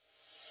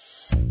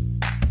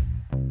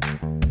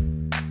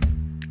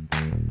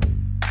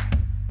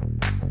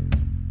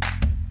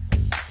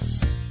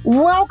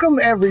Welcome,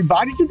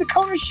 everybody, to the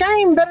Cone of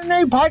Shame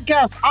Veterinary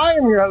Podcast. I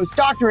am your host,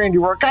 Dr. Andy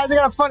Rourke. Guys, I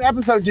got a fun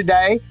episode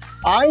today.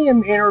 I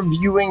am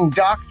interviewing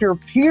Dr.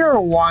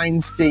 Peter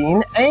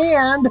Weinstein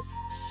and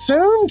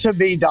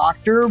soon-to-be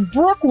Dr.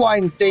 Brooke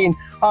Weinstein.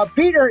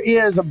 Peter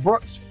is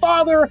Brooke's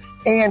father,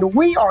 and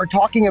we are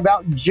talking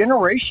about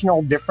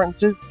generational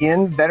differences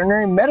in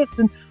veterinary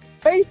medicine.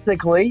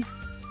 Basically,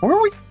 where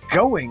are we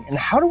going, and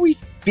how do we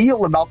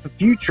feel about the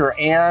future,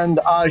 and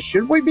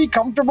should we be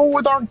comfortable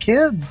with our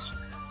kids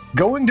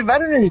going to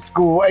veterinary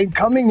school and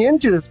coming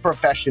into this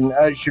profession?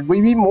 Should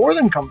we be more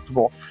than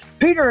comfortable?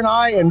 Peter and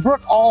I and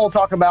Brooke all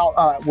talk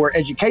about where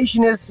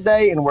education is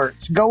today and where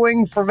it's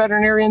going for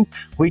veterinarians.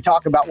 We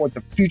talk about what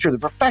the future of the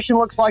profession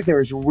looks like.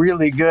 There is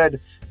really good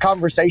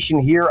conversation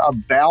here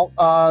about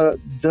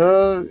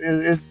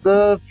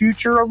the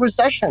future of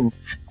recession.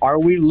 Are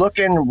we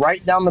looking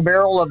right down the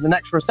barrel of the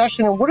next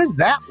recession? And what does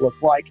that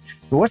look like?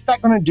 What's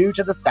that going to do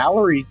to the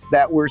salaries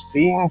that we're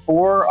seeing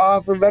for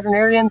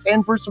veterinarians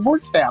and for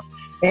support staff?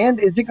 And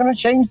is it going to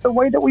change the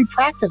way that we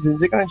practice?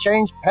 Is it going to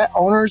change pet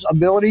owners'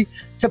 ability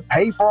to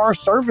pay for our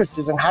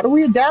services? And how do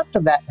we adapt to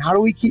that? How do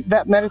we keep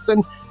vet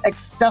medicine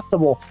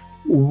accessible?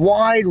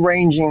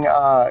 Wide-ranging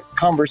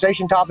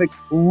conversation topics.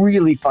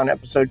 Really fun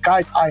episode.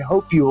 Guys, I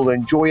hope you will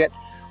enjoy it.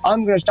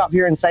 I'm going to stop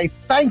here and say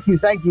thank you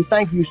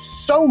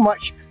so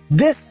much.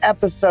 This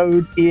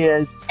episode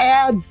is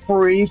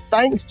ad-free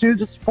thanks to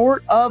the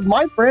support of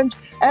my friends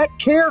at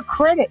Care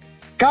Credit.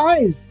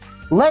 Guys,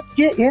 let's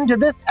get into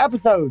this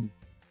episode.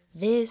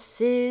 This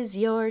is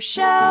your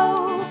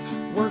show.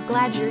 We're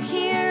glad you're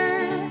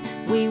here.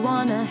 We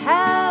want to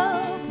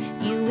help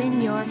you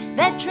in your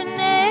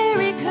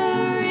veterinary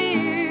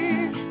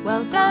career.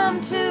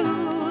 Welcome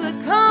to the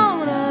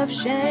Cone of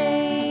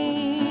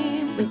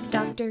Shame with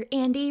Dr.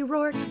 Andy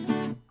Rourke.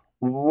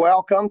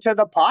 Welcome to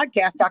the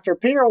podcast, Dr.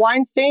 Peter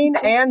Weinstein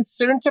and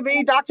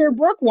soon-to-be Dr.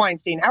 Brooke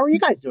Weinstein. How are you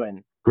guys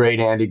doing? Great,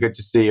 Andy. Good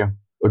to see you.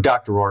 Or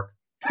Dr. Rourke.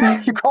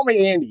 You call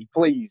me Andy,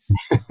 please.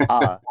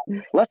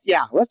 Let's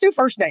do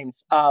first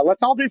names.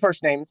 Let's all do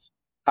first names.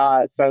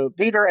 So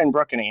Peter and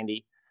Brooke and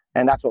Andy,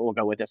 and that's what we'll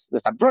go with this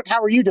time. Brooke,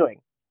 how are you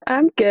doing?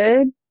 I'm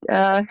good.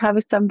 Have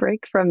a sun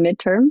break from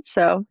midterm,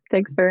 so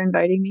thanks for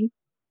inviting me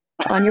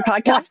on your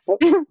podcast.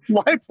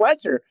 My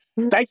pleasure.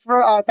 Thanks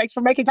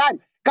for making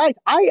time, guys.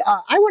 I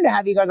wanted to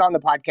have you guys on the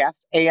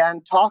podcast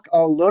and talk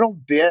a little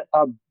bit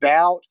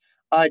about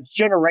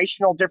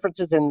generational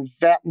differences in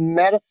vet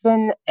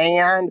medicine.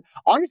 And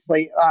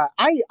honestly,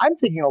 I'm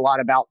thinking a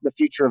lot about the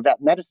future of vet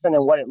medicine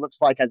and what it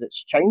looks like as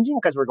it's changing,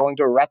 because we're going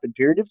through a rapid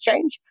period of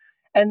change.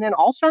 And then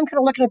also I'm kind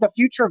of looking at the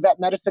future of vet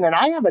medicine. And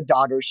I have a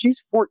daughter,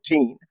 she's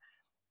 14,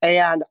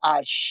 and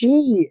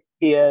she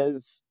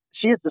has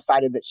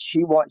decided that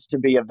she wants to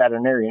be a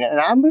veterinarian. And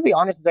I'm going to be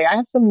honest and say I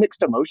have some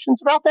mixed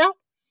emotions about that.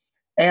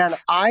 And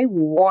I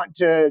want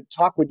to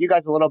talk with you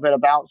guys a little bit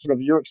about sort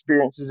of your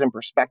experiences and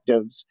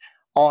perspectives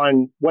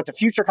on what the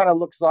future kind of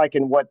looks like,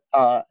 and what,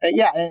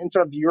 and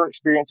sort of your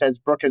experience as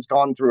Brooke has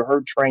gone through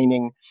her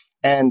training,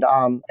 and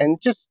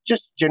just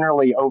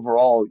generally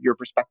overall your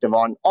perspective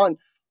on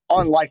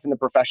life in the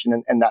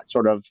profession and that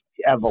sort of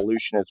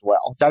evolution as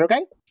well. Is that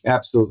okay?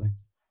 Absolutely.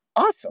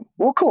 Awesome.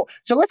 Well, cool.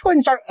 So let's go ahead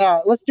and start.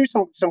 Let's do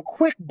some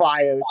quick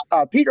bios.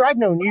 Peter, I've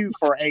known you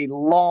for a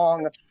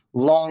long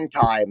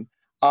time.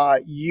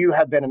 You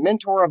have been a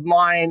mentor of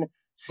mine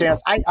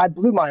since I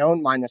blew my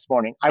own mind this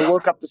morning. I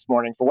woke up this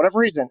morning for whatever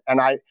reason, and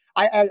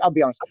I'll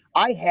be honest,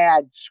 I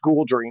had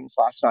school dreams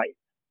last night.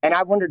 And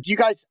I wondered, do you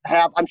guys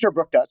have, I'm sure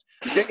Brooke does,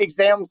 the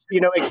exams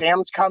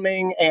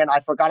coming, and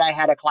I forgot I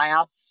had a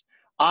class.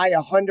 I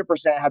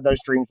 100% had those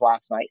dreams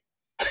last night.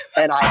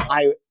 And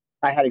I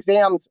had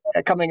exams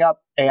coming up,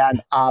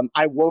 and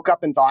I woke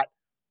up and thought,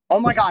 oh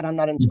my God, I'm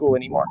not in school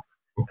anymore.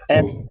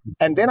 And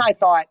then I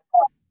thought,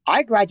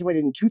 I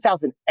graduated in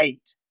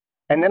 2008.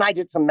 And then I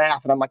did some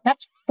math, and I'm like,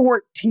 that's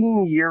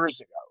 14 years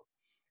ago,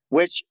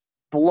 which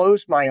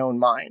blows my own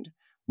mind.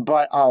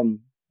 But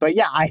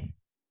yeah,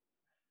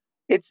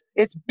 it's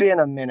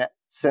been a minute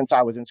since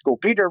I was in school.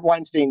 Peter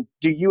Weinstein,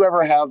 do you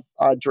ever have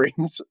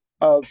dreams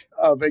of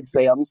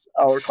exams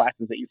or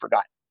classes that you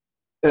forgot?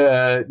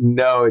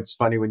 No, it's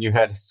funny. When you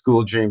had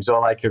school dreams,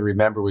 all I could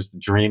remember was the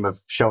dream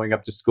of showing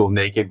up to school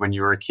naked when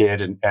you were a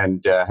kid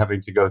and having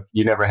to go.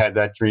 You never had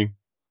that dream?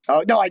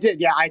 Oh, no, I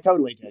did. Yeah, I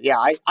totally did. Yeah,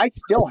 I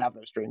still have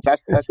those dreams.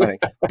 That's funny.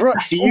 Brooke,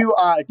 do you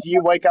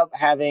wake up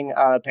having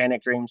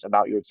panic dreams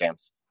about your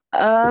exams?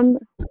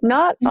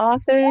 Not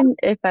often.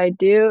 If I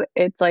do,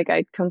 it's like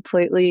I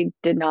completely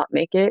did not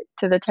make it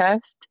to the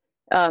test.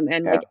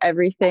 Like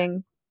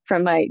everything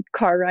from my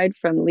car ride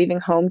from leaving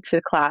home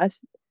to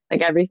class,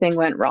 like everything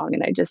went wrong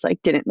and I just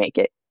like didn't make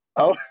it.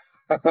 Oh,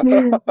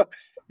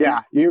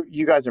 yeah.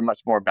 You guys are much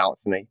more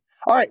balanced than me.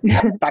 All right,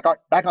 back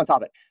on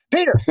topic.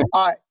 Peter,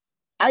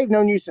 I've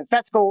known you since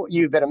vet school.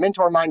 You've been a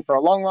mentor of mine for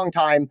a long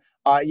time.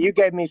 You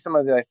gave me some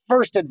of the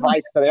first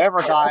advice that I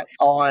ever got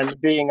on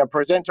being a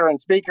presenter and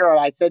speaker. And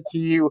I said to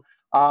you,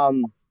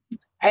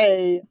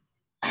 hey,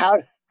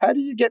 how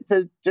do you get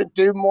to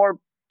do more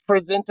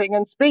presenting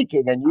and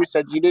speaking? And you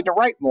said you need to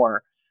write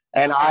more.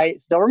 And I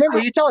still remember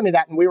you telling me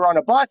that. And we were on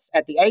a bus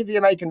at the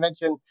AVMA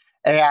convention.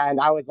 And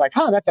I was like,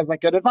 that sounds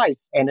like good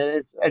advice. And it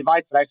is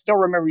advice that I still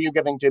remember you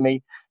giving to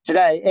me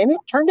today. And it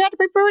turned out to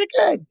be pretty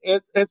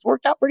good. It's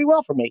worked out pretty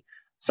well for me.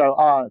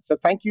 So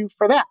thank you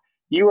for that.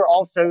 You are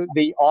also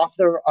the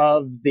author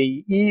of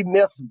the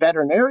E-Myth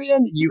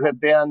Veterinarian. You have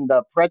been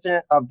the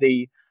president of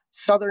the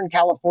Southern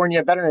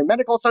California Veterinary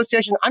Medical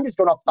Association. I'm just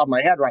going off the top of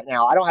my head right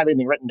now. I don't have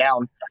anything written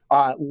down.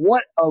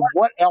 What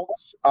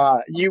else?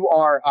 You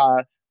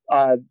are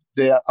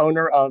the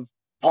owner of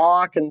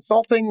PAW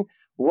Consulting.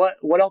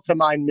 What else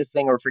am I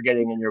missing or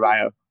forgetting in your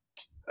bio?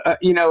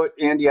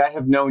 Andy, I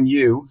have known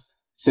you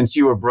since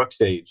you were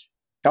Brooke's age.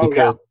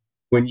 Because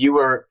when you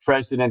were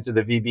president of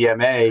the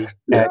VBMA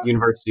at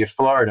University of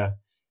Florida,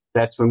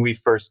 that's when we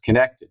first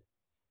connected.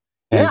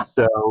 And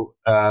so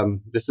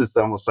this is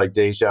almost like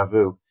deja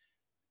vu.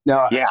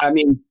 No, I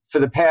mean, for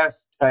the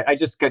past, I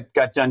just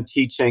got done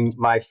teaching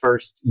my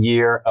first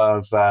year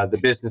of the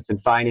business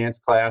and finance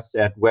class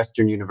at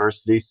Western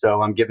University.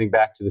 So I'm giving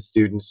back to the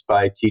students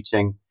by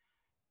teaching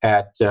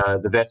at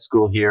the vet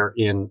school here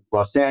in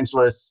Los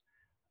Angeles.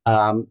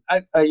 I've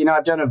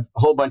done a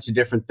whole bunch of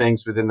different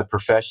things within the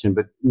profession,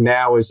 but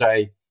now as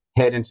I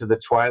head into the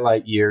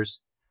twilight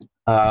years,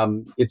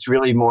 it's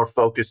really more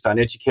focused on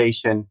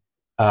education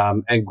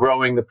and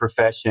growing the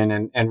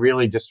profession and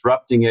really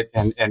disrupting it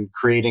and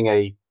creating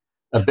a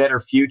better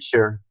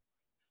future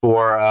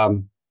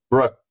for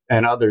Brooke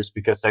and others,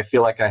 because I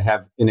feel like I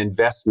have an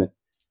investment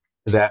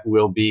that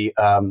will be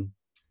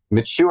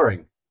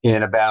maturing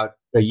in about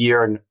a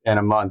year and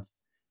a month.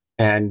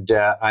 And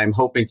I'm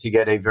hoping to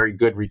get a very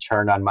good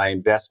return on my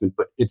investment.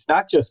 But it's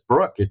not just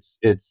Brooke.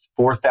 It's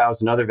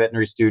 4,000 other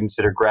veterinary students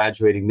that are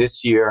graduating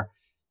this year,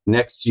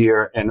 next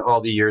year, and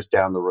all the years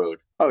down the road.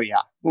 Oh,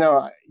 yeah.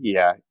 No,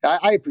 yeah.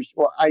 I appreciate,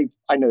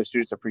 I know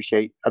students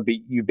appreciate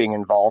you being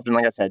involved. And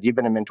like I said, you've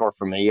been a mentor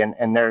for me.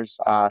 And there's,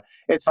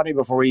 it's funny,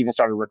 before we even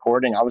started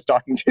recording, I was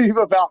talking to you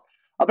about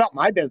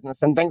my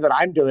business and things that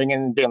I'm doing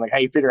and being like,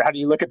 hey, Peter, how do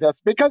you look at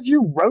this? Because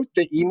you wrote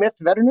the E-Myth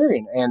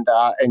Veterinarian and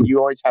you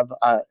always have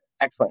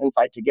excellent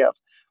insight to give.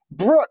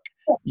 Brooke,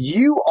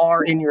 you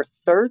are in your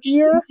third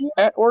year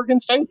at Oregon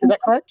State. Is that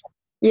correct?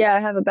 Yeah, I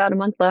have about a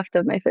month left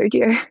of my third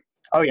year.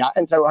 Oh, yeah.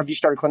 And so have you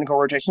started clinical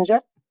rotations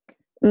yet?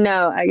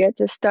 No, I get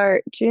to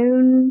start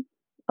June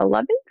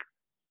 11th,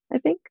 I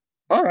think.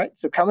 All right.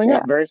 So coming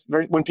up, very,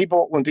 very, when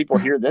people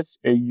hear this,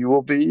 you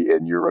will be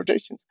in your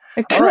rotations.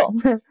 Cool. All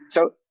right.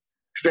 So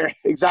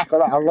exactly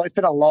right. It's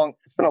been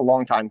a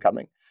long time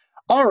coming.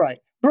 All right.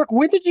 Brooke,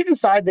 when did you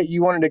decide that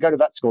you wanted to go to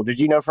vet school? Did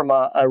you know from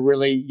a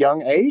really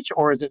young age,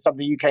 or is it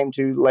something you came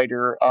to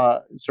later,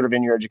 sort of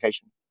in your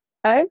education?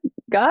 I've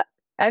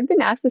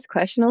been asked this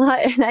question a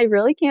lot, and I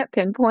really can't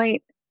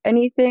pinpoint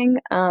anything.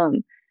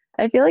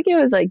 I feel like it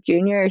was like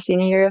junior or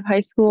senior year of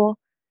high school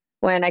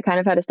when I kind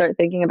of had to start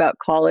thinking about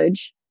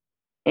college.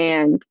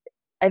 And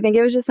I think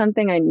it was just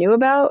something I knew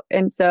about.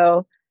 And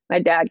so my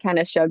dad kind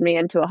of shoved me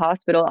into a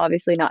hospital,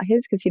 obviously not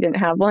his because he didn't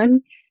have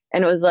one.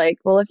 And it was like,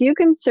 well, if you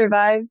can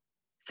survive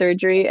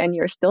surgery and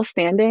you're still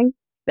standing,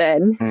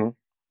 then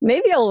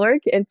maybe it'll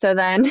work. And so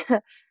then,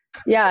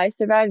 I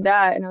survived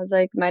that. And I was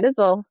like, might as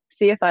well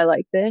see if I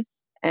like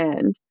this.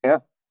 And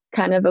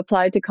kind of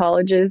applied to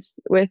colleges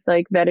with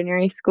like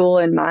veterinary school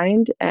in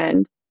mind.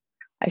 And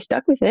I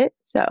stuck with it.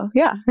 So,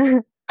 yeah.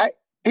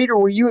 Peter,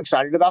 were you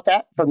excited about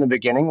that from the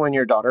beginning when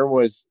your daughter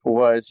was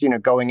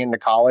going into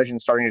college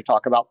and starting to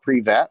talk about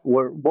pre-vet?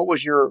 What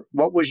was your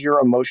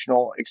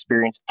emotional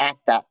experience at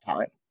that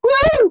time?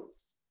 Woo!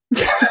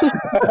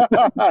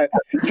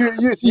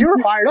 you were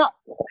fired up.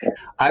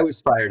 I was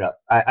fired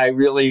up. I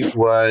really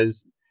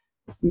was,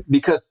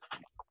 because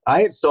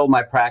I had sold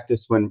my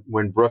practice when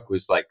Brooke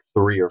was like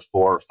 3 or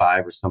 4 or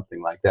 5 or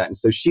something like that. And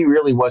so she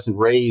really wasn't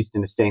raised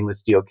in a stainless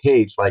steel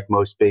cage like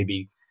most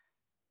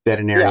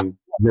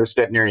most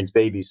veterinarians'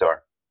 babies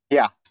are.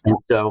 Yeah. And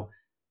so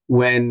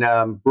when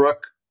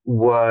Brooke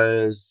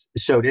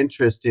showed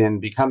interest in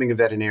becoming a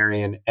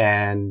veterinarian,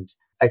 and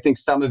I think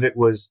some of it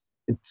was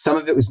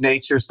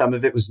nature, some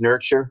of it was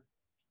nurture.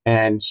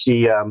 And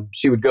she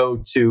would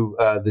go to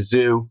the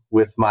zoo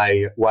with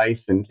my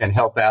wife and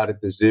help out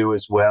at the zoo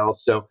as well.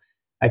 So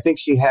I think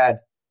she had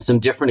some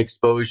different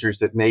exposures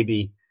that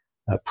maybe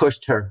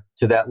pushed her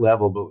to that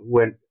level. But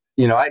when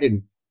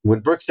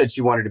Brooke said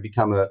she wanted to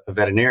become a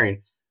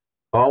veterinarian,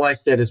 all I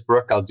said is,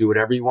 Brooke, I'll do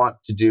whatever you want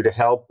to do to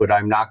help, but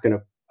I'm not going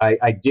to,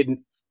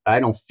 I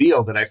don't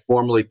feel that I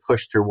formally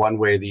pushed her one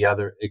way or the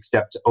other,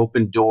 except to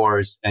open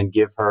doors and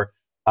give her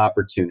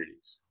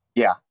opportunities.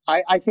 Yeah.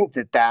 I think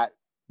that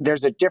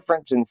there's a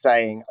difference in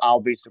saying I'll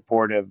be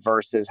supportive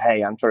versus,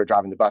 hey, I'm sort of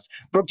driving the bus.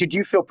 Brooke, did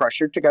you feel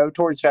pressured to go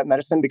towards vet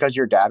medicine because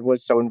your dad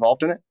was so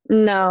involved in it?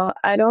 No,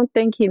 I don't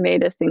think he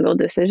made a single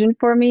decision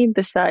for me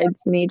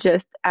besides me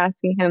just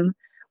asking him,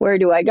 where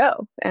do I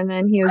go? And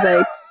then he was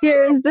like,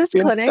 here's this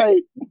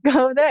clinic,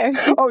 go there.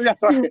 Oh, yeah,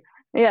 sorry.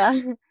 Yeah.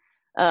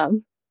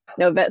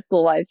 No, vet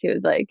school wise, he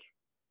was like,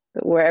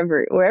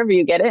 wherever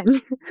you get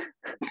in.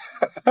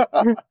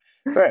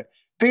 Right.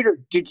 Peter,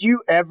 did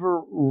you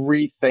ever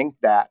rethink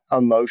that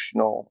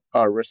emotional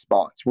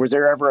response? Was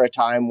there ever a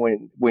time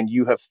when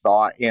you have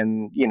thought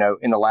in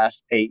the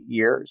last 8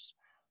 years,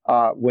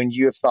 when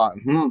you have thought,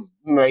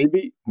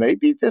 maybe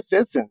this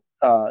isn't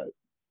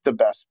the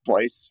best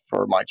place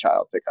for my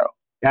child to go?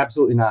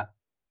 Absolutely not.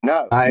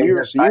 No, I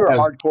you're a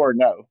hardcore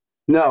no.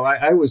 No,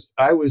 I was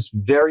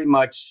very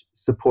much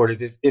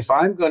supportive. If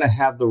I'm going to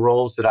have the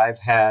roles that I've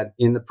had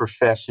in the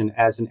profession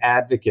as an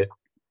advocate,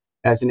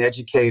 as an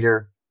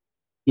educator,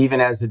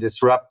 even as a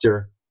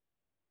disruptor,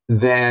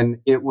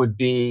 then it would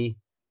be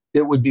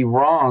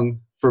wrong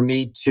for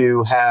me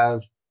to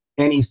have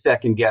any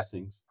second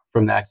guessings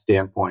from that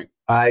standpoint.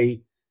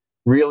 I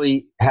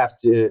really have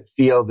to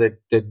feel that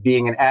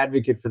being an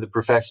advocate for the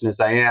profession as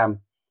I am,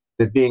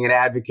 that being an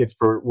advocate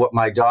for what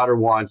my daughter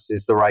wants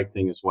is the right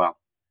thing as well.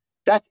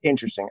 That's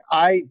interesting.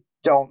 I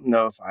don't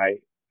know if I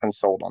am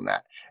sold on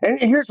that. And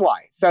here's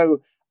why.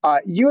 So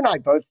you and I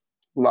both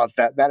love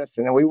vet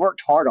medicine and we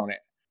worked hard on it.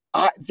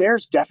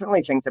 There's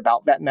definitely things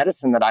about vet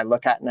medicine that I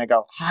look at and I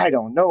go, I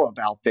don't know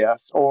about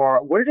this,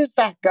 or where does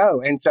that go?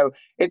 And so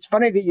it's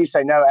funny that you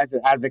say no as an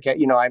advocate.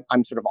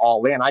 I'm sort of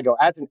all in. I go,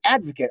 as an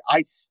advocate,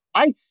 I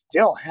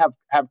still have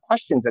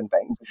questions and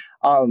things.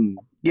 And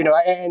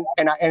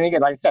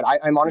again, like I said,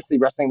 I'm honestly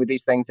wrestling with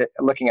these things,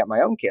 looking at my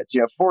own kids.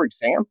 For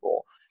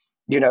example,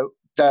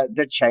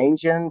 the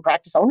change in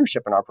practice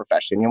ownership in our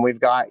profession. And we've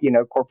got,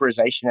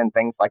 corporatization and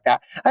things like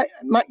that.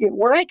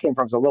 Where I came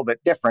from is a little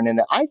bit different in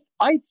that I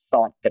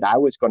thought that I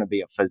was going to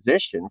be a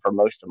physician for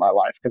most of my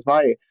life because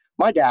my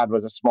dad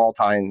was a small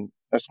town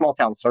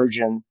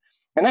surgeon.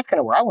 And that's kind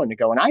of where I wanted to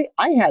go. And I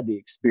had the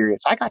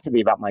experience. I got to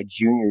be about my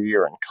junior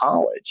year in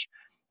college.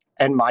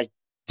 And my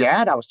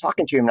dad, I was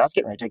talking to him and I was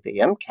getting ready to take the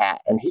MCAT.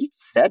 And he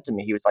said to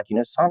me, he was like,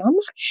 son, I'm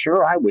not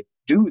sure I would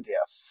do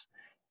this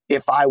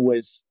if I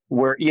was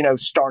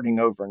starting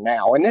over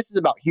now. And this is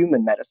about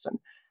human medicine.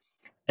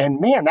 And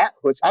man, I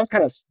was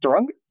kind of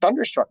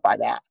thunderstruck by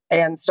that.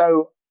 And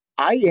so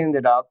I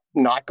ended up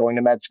not going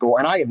to med school,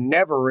 and I have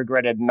never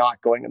regretted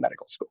not going to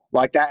medical school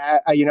like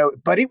that,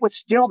 but it was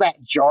still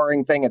that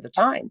jarring thing at the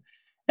time.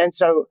 And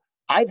so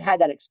I've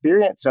had that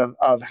experience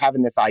of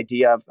having this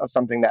idea of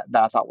something that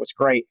I thought was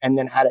great, and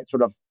then had it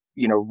sort of,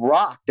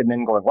 rocked, and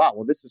then going, wow,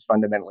 well, this has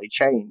fundamentally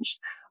changed.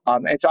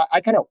 And so I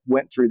kind of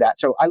went through that.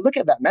 So I look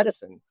at that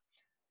medicine,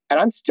 and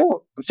I'm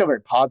still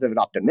very positive and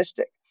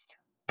optimistic,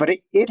 but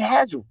it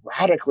has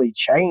radically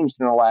changed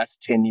in the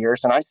last 10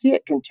 years, and I see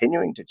it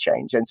continuing to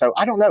change. And so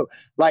I don't know,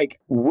 like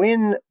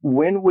when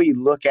we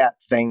look at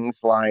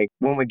things like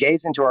when we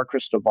gaze into our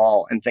crystal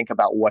ball and think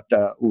about what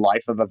the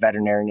life of a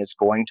veterinarian is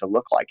going to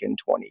look like in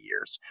 20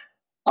 years,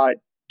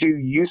 do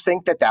you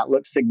think that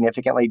looks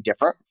significantly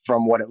different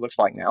from what it looks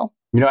like now?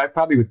 I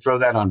probably would throw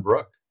that on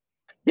Brooke.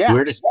 Yeah.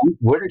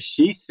 Where does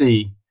she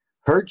see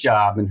her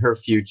job and her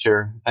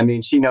future? I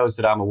mean, she knows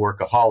that I'm a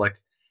workaholic,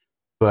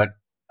 but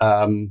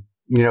I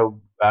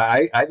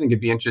think it'd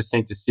be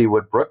interesting to see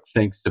what Brooke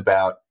thinks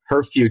about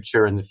her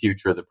future and the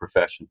future of the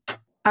profession.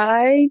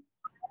 I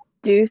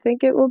do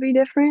think it will be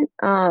different.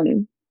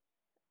 As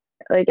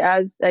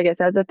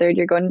a third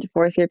year going into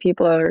fourth year,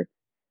 people are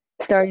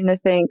starting to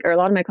think, or a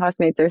lot of my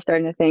classmates are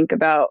starting to think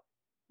about,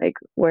 like,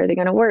 where are they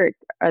going to work?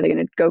 Are they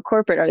going to go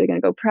corporate? Are they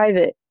going to go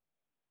private?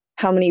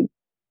 How many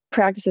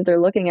practices they're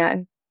looking at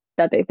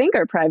that they think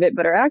are private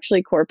but are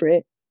actually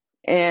corporate.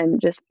 And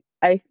just,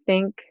 I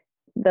think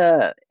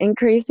the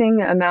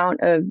increasing amount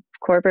of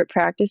corporate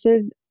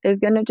practices is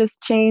going to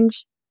just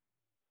change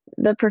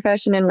the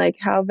profession and like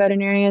how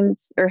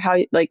veterinarians, or how,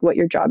 like, what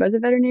your job as a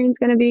veterinarian is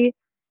going to be,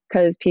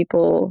 because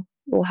people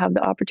will have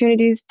the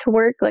opportunities to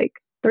work like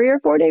 3 or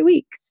 4 day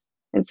weeks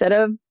instead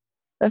of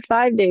a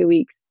 5-day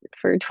weeks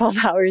for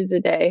 12 hours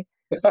a day.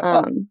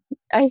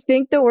 I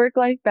think the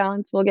work-life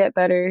balance will get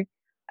better.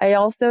 I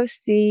also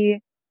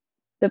see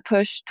the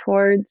push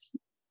towards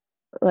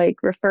like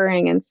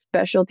referring and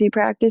specialty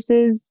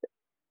practices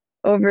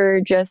over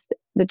just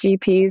the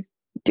GPs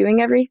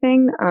doing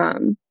everything.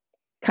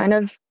 Kind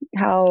of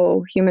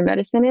how human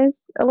medicine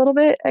is a little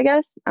bit, I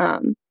guess.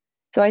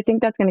 So I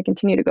think that's going to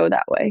continue to go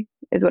that way,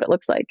 is what it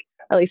looks like,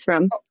 at least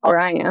from where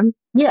I am.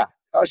 Yeah.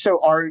 So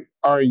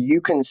are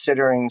you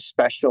considering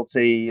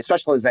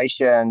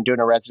specialization, doing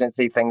a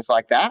residency, things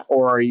like that?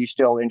 Or are you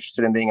still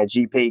interested in being a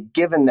GP,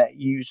 given that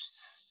you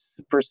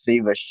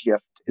perceive a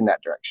shift in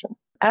that direction?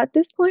 At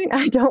this point,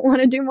 I don't want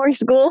to do more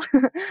school.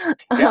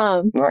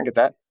 Yeah, I get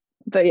that.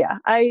 But yeah,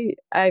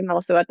 I'm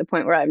also at the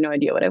point where I have no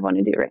idea what I want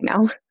to do right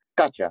now.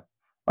 Gotcha.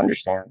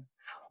 Understand.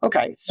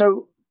 Okay.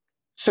 So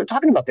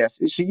talking about this,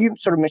 so you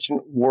sort of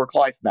mentioned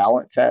work-life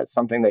balance as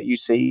something that you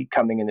see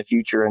coming in the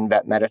future in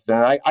vet medicine.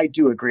 And I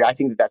do agree. I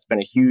think that's been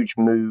a huge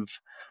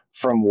move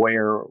from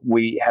where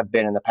we have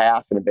been in the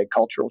past, and a big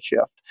cultural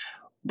shift.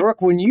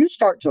 Brooke, when you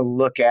start to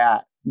look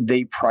at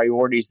the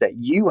priorities that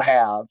you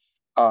have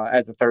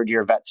as a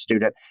third-year vet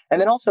student,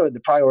 and then also the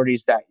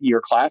priorities that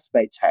your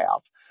classmates have,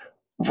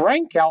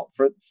 rank out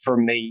for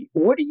me,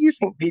 what do you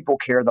think people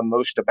care the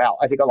most about?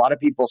 I think a lot of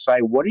people say,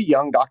 what do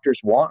young doctors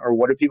want, or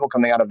what do people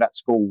coming out of vet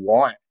school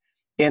want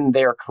in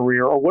their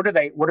career, or what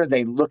are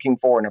they looking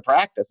for in a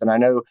practice? And I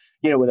know,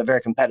 with a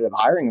very competitive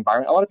hiring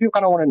environment, a lot of people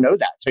kind of want to know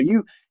that. So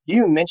you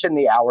mentioned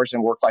the hours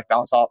and work-life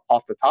balance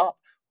off the top.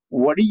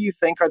 What do you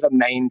think are the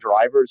main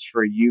drivers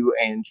for you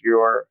and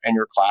your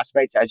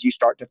classmates as you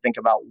start to think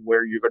about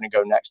where you're going to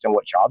go next and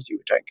what jobs you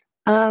would take?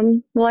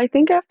 Well, I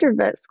think after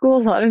vet school,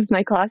 a lot of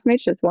my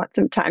classmates just want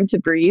some time to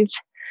breathe.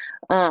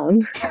 Um,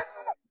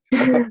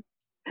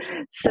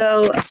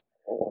 so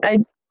I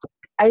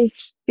I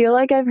feel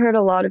like I've heard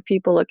a lot of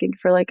people looking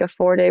for like a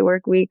 4-day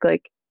work week,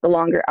 like the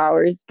longer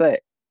hours, but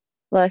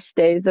less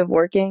days of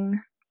working.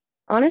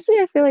 Honestly,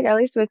 I feel like at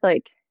least with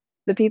like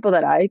the people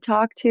that I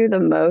talk to the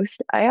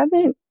most,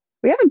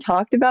 we haven't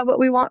talked about what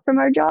we want from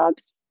our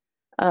jobs.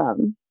 I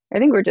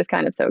think we're just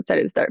kind of so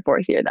excited to start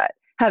fourth year that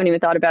haven't even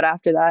thought about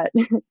after that.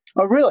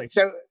 Oh, really?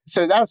 So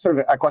that was sort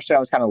of a question I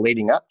was kind of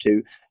leading up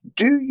to.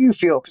 Do you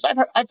feel,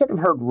 because I've sort of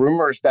heard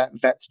rumors that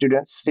vet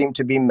students seem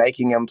to be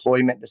making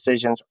employment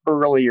decisions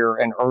earlier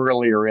and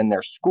earlier in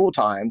their school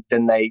time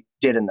than they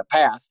did in the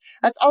past.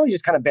 That's always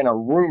just kind of been a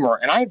rumor,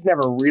 and I've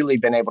never really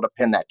been able to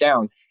pin that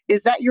down.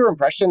 Is that your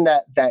impression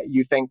that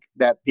you think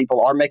that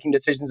people are making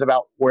decisions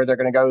about where they're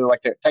going to go?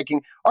 Like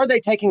are they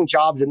taking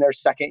jobs in their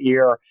second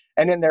year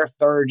and in their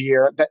third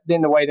year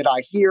in the way that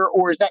I hear,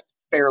 or is that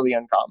fairly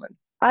uncommon?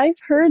 I've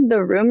heard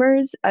the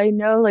rumors. I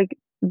know like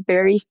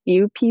very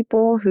few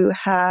people who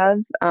have.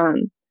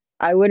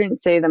 I wouldn't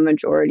say the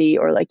majority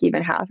or like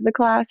even half of the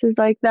class is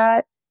like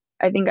that.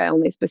 I think I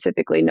only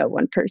specifically know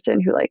one person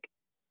who like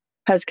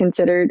has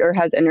considered or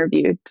has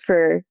interviewed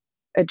for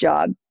a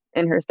job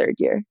in her third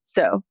year.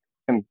 So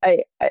I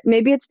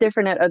maybe it's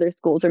different at other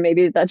schools, or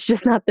maybe that's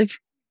just not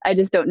I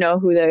just don't know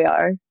who they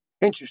are.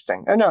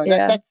 Interesting. I know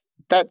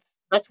that's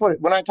what,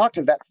 when I talk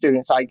to vet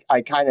students,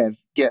 I kind of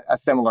get a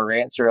similar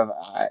answer of,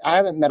 I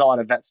haven't met a lot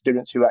of vet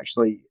students who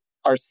actually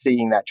are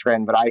seeing that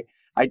trend, but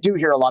I do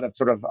hear a lot of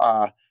sort of,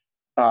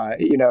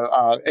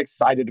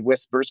 excited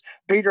whispers.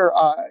 Peter,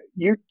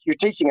 you're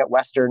teaching at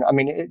Western. I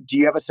mean, do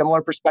you have a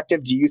similar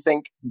perspective? Do you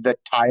think the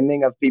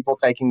timing of people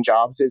taking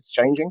jobs is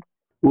changing?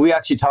 We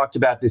actually talked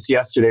about this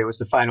yesterday. It was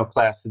the final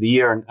class of the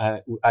year,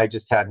 and I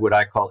just had what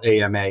I call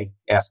AMA,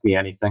 Ask Me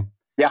Anything.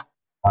 Yeah.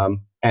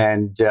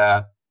 And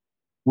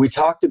we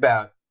talked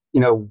about,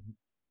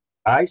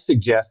 I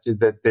suggested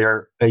that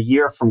they're a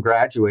year from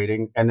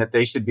graduating and that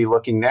they should be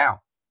looking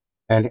now.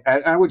 And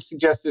I would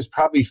suggest there's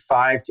probably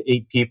 5 to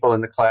 8 people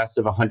in the class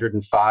of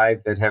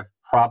 105 that have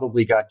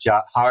probably got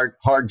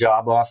hard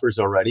job offers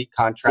already,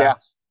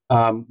 contracts.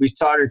 Yeah. We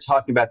started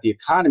talking about the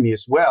economy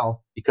as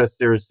well, because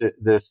there's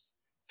this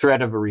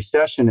threat of a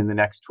recession in the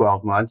next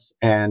 12 months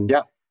and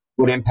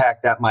what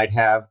impact that might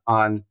have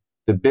on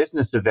the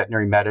business of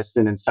veterinary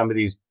medicine and some of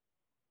these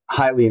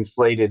highly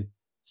inflated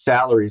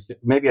salaries.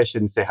 Maybe I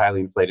shouldn't say highly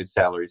inflated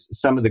salaries.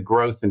 Some of the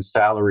growth in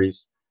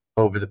salaries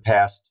over the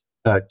past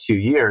 2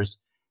 years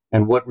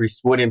and what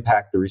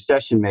impact the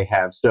recession may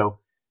have. So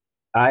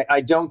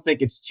I don't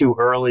think it's too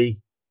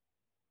early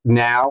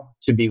now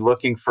to be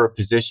looking for a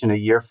position a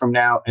year from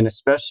now. And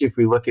especially if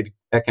we look at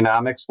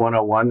Economics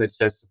 101 that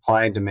says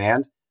supply and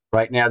demand.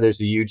 Right now, there's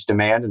a huge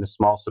demand and a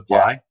small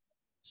supply. Yeah.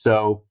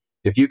 So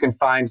if you can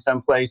find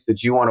some place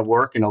that you want to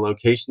work in a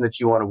location that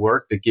you want to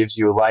work that gives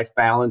you a life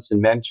balance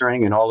and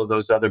mentoring and all of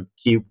those other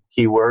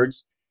key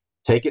words,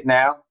 take it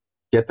now,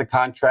 get the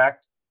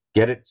contract,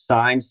 get it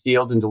signed,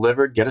 sealed, and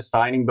delivered, get a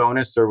signing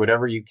bonus or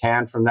whatever you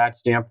can from that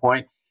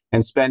standpoint,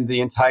 and spend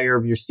the entire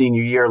of your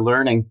senior year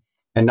learning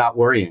and not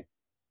worrying.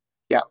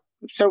 Yeah.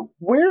 So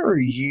where are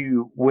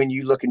you when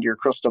you look into your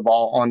crystal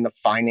ball on the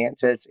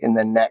finances in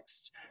the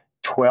next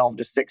 12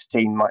 to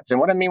 16 months? And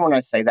what I mean when I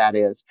say that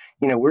is,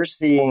 we're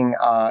seeing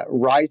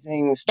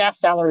rising staff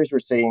salaries, we're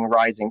seeing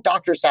rising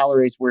doctor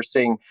salaries, we're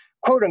seeing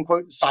quote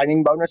unquote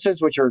signing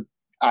bonuses, which are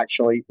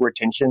actually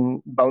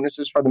retention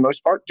bonuses for the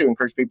most part to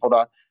encourage people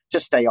to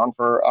stay on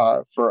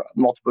for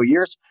multiple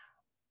years.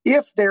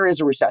 If there is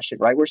a recession,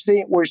 right,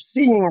 we're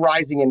seeing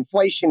rising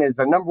inflation is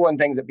the number one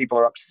things that people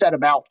are upset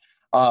about.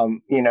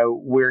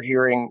 We're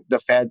hearing the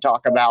Fed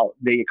talk about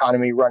the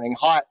economy running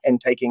hot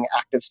and taking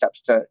active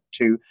steps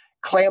to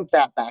clamp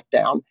that back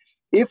down.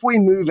 If we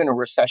move in a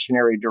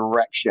recessionary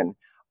direction,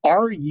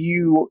 are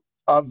you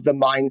of the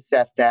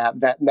mindset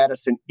that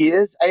medicine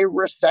is a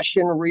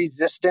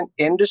recession-resistant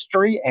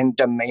industry and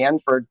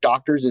demand for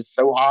doctors is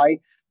so high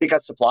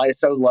because supply is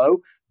so low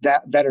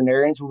that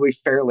veterinarians will be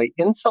fairly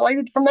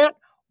insulated from that?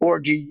 Or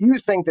do you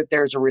think that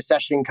there's a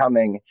recession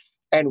coming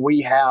and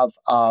we have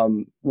a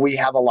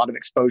lot of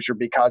exposure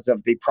because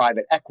of the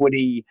private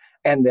equity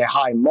and the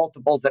high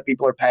multiples that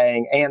people are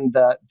paying and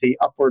the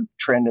upward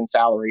trend in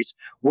salaries,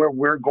 where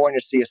we're going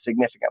to see a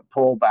significant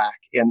pullback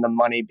in the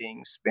money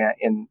being spent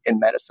in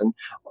medicine?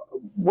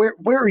 Where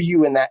are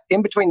you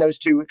in between those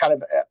two? Kind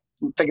of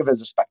think of it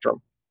as a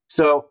spectrum.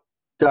 So,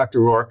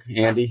 Dr. Rourke,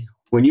 Andy,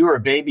 when you were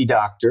a baby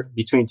doctor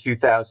between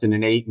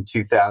 2008 and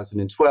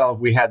 2012,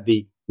 we had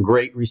the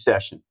Great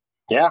Recession.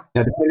 Yeah.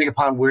 Now, depending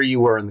upon where you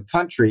were in the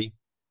country,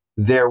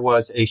 there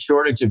was a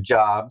shortage of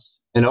jobs,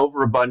 an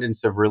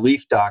overabundance of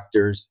relief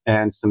doctors,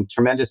 and some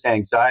tremendous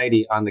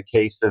anxiety on the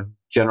case of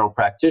general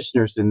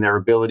practitioners and their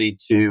ability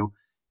to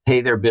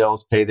pay their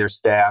bills, pay their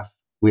staff.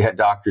 We had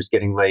doctors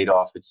getting laid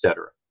off, et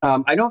cetera.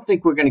 I don't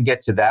think we're going to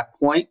get to that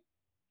point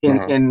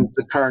in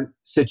the current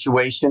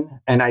situation.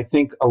 And I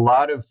think a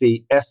lot of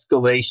the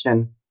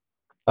escalation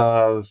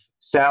of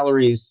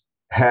salaries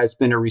has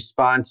been a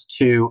response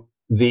to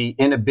the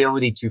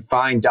inability to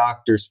find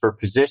doctors for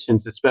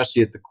positions,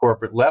 especially at the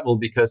corporate level,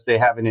 because they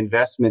have an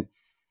investment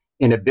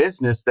in a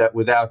business that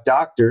without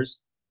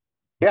doctors,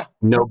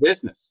 no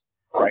business.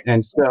 Right.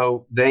 And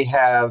so they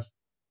have,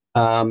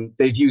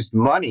 they've used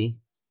money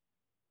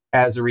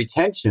as a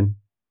retention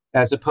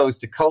as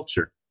opposed to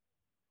culture.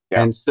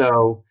 Yeah. And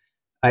so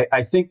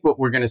I think what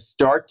we're going to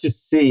start to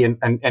see, and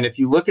if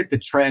you look at the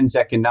trends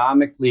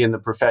economically in the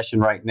profession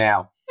right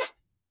now,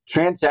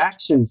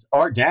 transactions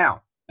are down.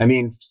 I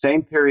mean,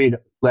 same period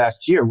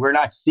last year, we're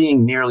not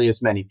seeing nearly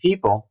as many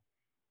people.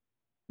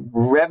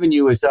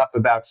 Revenue is up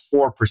about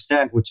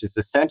 4%, which is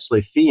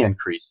essentially fee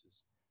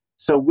increases.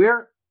 So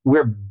we're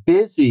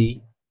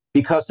busy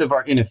because of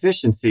our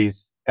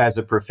inefficiencies as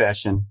a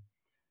profession,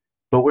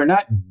 but we're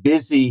not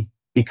busy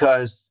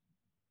because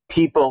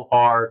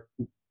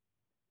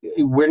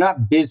we're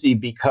not busy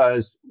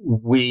because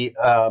we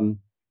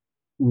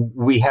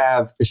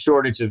have a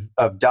shortage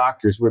of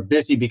doctors. We're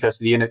busy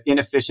because of the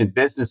inefficient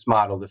business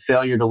model, the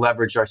failure to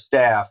leverage our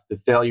staff, the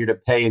failure to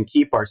pay and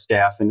keep our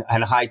staff,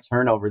 and high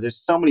turnover. There's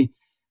so many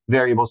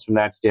variables from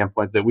that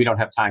standpoint that we don't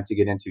have time to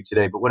get into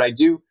today. But what I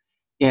do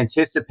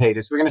anticipate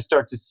is we're going to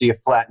start to see a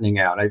flattening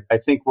out. I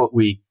think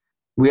we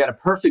had a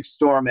perfect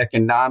storm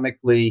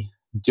economically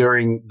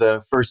during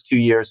the first 2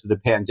 years of the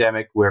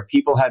pandemic, where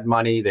people had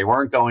money, they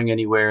weren't going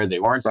anywhere, they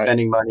weren't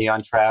spending money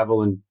on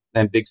travel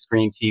and big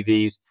screen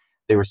TVs.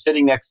 They were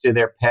sitting next to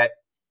their pet,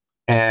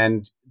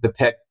 and the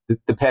pet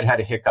had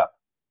a hiccup,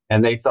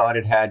 and they thought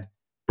it had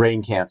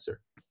brain cancer.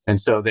 And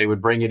so they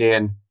would bring it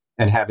in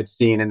and have it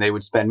seen, and they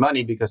would spend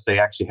money because they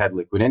actually had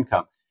liquid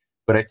income.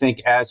 But I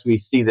think as we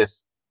see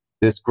this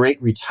great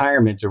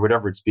retirement, or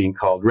whatever it's being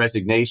called,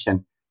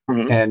 resignation,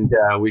 and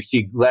we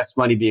see less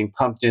money being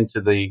pumped into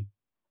the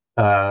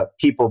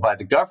people by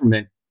the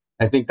government,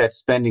 I think that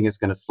spending is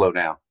going to slow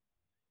down.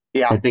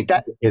 Yeah,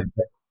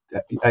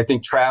 I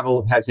think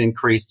travel has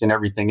increased and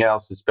everything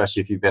else,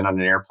 especially if you've been on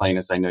an airplane,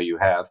 as I know you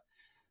have.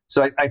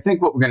 So I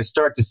think what we're going to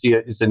start to see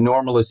is a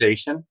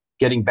normalization,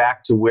 getting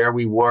back to where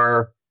we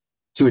were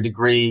to a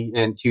degree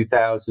in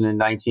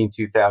 2019,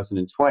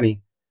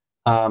 2020.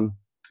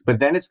 But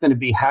then it's going to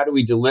be, how do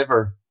we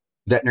deliver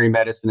veterinary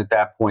medicine at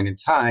that point in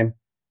time?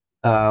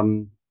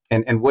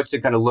 And what's it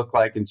going to look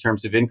like in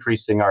terms of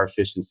increasing our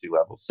efficiency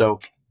levels? So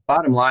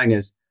bottom line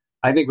is,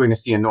 I think we're going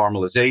to see a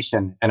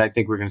normalization, and I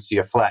think we're going to see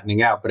a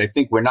flattening out. But I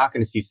think we're not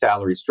going to see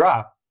salaries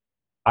drop.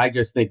 I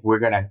just think we're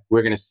going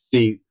to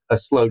see a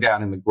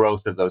slowdown in the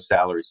growth of those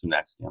salaries from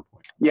that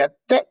standpoint. Yeah,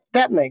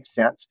 that makes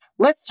sense.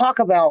 Let's talk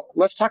about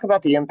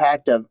the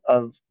impact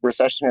of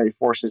recessionary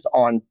forces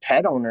on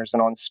pet owners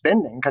and on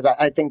spending, because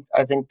I think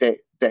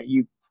that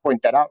you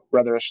point that out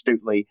rather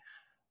astutely.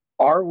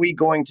 Are we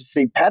going to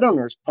see pet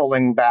owners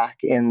pulling back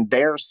in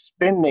their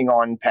spending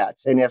on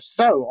pets? And if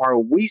so, are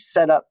we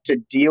set up to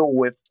deal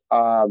with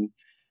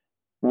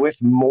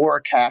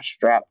more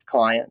cash-strapped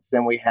clients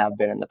than we have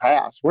been in the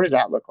past? What does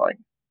that look like?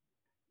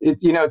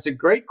 It's a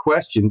great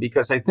question,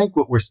 because I think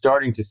what we're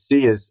starting to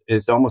see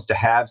is almost a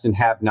haves and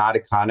have-not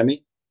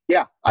economy.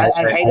 Yeah, I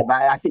hate it, but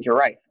I think you're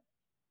right.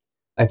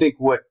 I think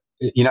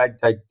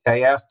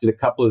I asked at a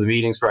couple of the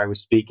meetings where I was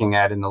speaking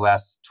at in the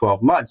last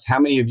 12 months, how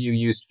many of you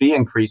used fee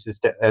increases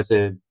as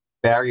a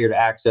barrier to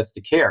access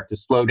to care, to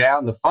slow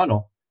down the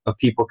funnel of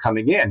people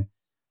coming in?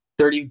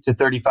 30 to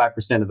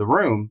 35% of the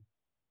room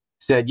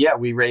said, yeah,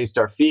 we raised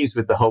our fees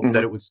with the hope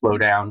that it would slow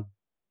down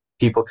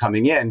people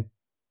coming in.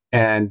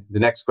 And the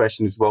next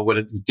question is, well,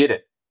 did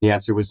it? The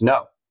answer was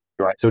no.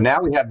 Right. So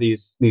now we have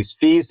these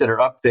fees that are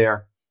up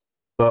there,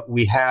 but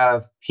we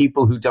have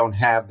people who don't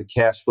have the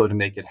cash flow to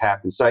make it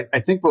happen. So I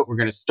think what we're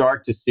going to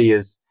start to see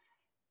is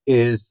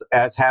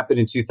as happened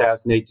in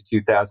 2008 to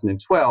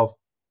 2012,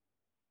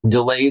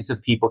 delays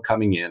of people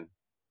coming in.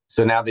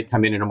 So now they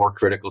come in a more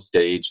critical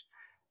stage.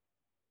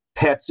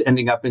 Pets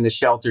ending up in the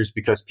shelters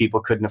because people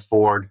couldn't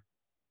afford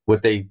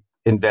what they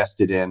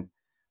invested in.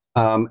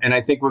 And I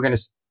think we're going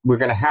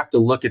to have to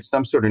look at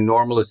some sort of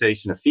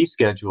normalization of fee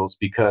schedules,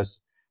 because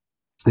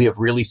we have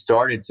really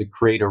started to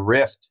create a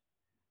rift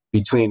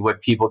between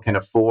what people can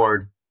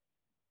afford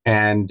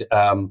and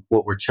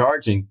what we're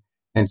charging.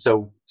 And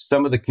so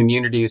some of the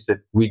communities that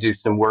we do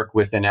some work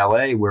with in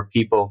LA, where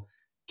people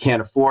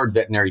can't afford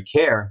veterinary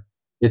care,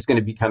 it's going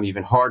to become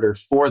even harder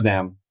for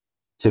them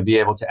to be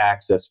able to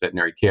access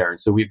veterinary care. And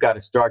so we've got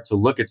to start to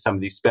look at some of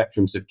these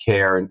spectrums of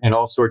care and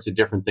all sorts of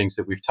different things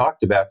that we've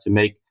talked about to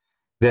make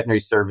veterinary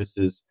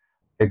services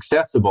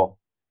accessible,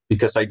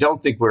 because I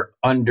don't think we're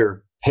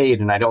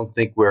underpaid, and I don't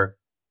think we're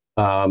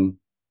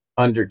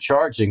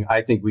undercharging.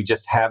 I think we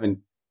just haven't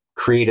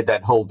created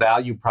that whole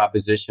value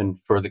proposition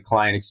for the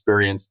client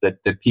experience that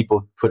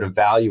people put a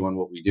value on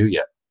what we do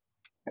yet.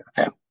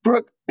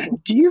 Brooke,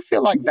 do you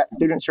feel like vet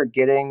students are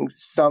getting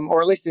some,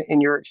 or at least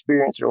in your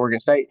experience at Oregon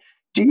State,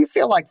 do you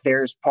feel like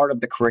there's part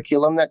of the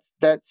curriculum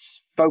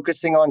that's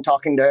focusing on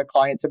talking to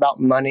clients about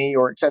money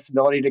or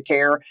accessibility to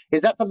care?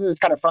 Is that something that's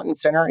kind of front and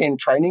center in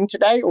training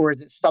today, or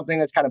is it something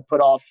that's kind of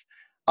put off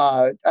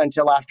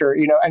until after,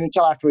 and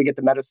until after we get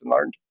the medicine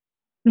learned?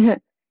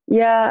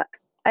 Yeah,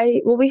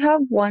 we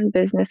have one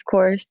business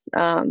course.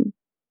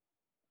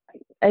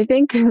 I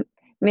think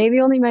maybe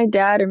only my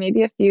dad or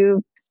maybe a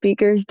few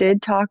speakers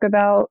did talk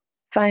about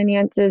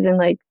finances and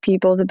like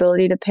people's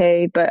ability to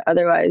pay, but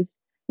otherwise,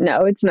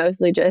 no, it's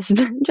mostly just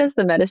just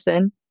the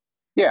medicine.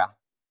 Yeah,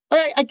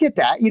 I get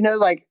that.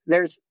 Like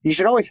you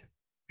should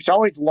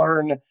always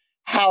learn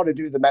how to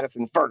do the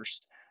medicine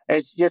first.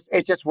 It's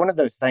just one of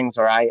those things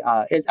where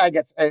I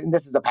guess, and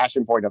this is a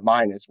passion point of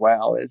mine as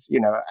well, is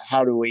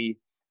how do we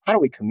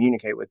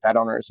communicate with pet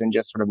owners and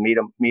just sort of meet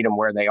them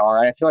where they are.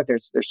 And I feel like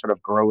there's sort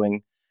of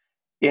growing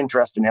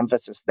interest and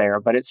emphasis there,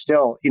 but it's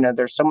still,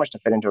 there's so much to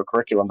fit into a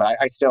curriculum. But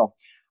I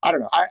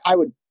don't know.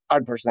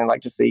 I'd personally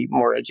like to see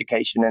more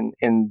education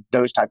in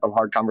those type of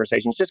hard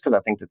conversations, just because I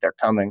think that they're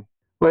coming.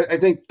 Well, I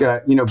think,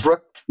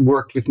 Brooke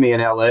worked with me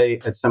in LA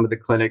at some of the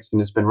clinics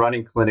and has been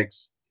running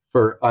clinics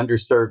for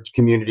underserved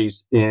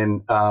communities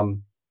in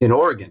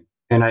Oregon.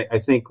 And I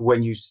think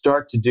when you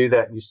start to do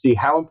that, you see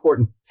how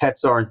important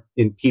pets are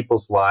in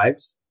people's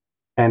lives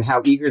and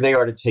how eager they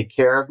are to take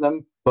care of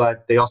them,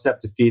 but they also have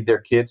to feed their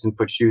kids and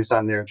put shoes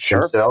on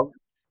themselves.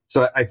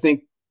 So I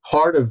think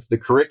part of the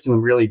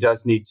curriculum really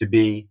does need to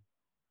be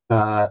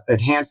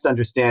enhanced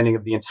understanding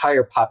of the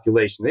entire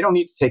population. They don't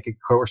need to take a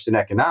course in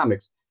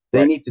economics.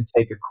 They need to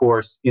take a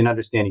course in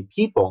understanding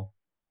people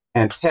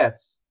and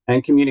pets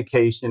and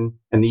communication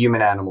and the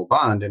human-animal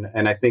bond.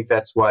 And I think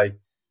that's why,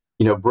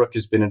 Brooke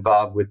has been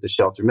involved with the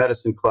Shelter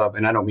Medicine Club.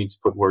 And I don't mean to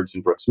put words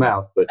in Brooke's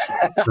mouth, but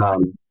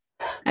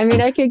I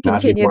mean, I could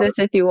continue this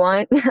if you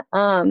want. Yeah,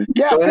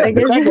 I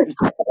guess,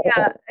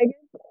 yeah,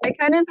 I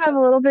kind of have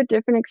a little bit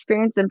different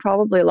experience than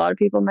probably a lot of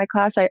people in my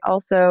class. I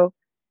also,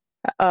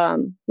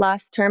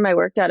 last term, I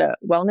worked at a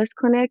wellness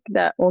clinic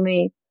that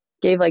only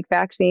gave like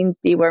vaccines,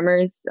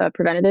 dewormers,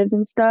 preventatives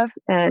and stuff.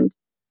 And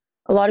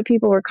a lot of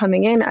people were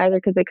coming in either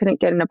because they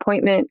couldn't get an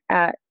appointment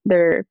at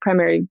their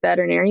primary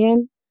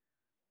veterinarian,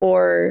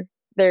 or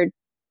they're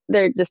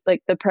just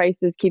like the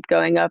prices keep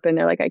going up and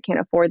they're like, I can't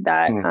afford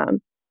that.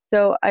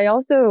 So I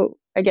also,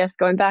 I guess,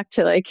 going back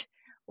to like,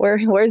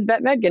 where's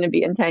vet med going to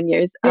be in 10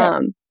 years?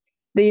 Yeah.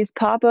 These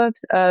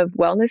pop-ups of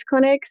wellness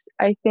clinics,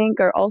 I think,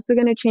 are also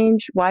going to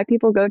change why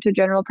people go to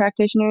general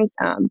practitioners.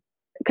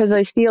 Because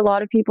I see a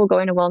lot of people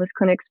going to wellness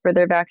clinics for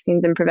their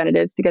vaccines and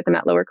preventatives to get them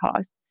at lower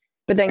cost.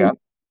 But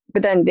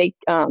then they,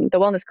 the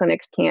wellness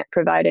clinics can't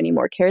provide any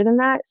more care than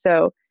that.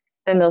 So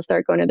then they'll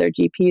start going to their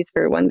GPs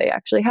for when they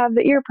actually have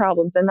the ear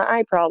problems and the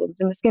eye problems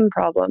and the skin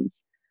problems.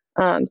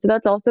 So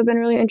that's also been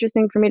really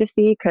interesting for me to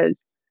see,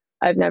 because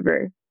I've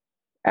never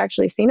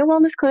actually seen a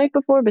wellness clinic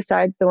before,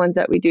 besides the ones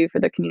that we do for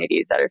the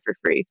communities that are for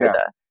free for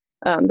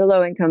the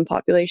low income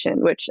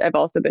population, which I've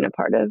also been a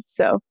part of.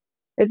 So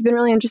it's been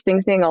really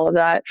interesting seeing all of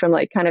that from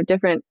like kind of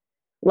different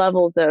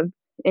levels of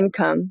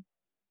income.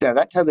 Yeah,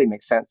 that totally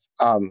makes sense.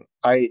 I'm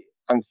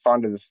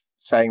fond of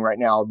saying right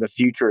now, the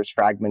future is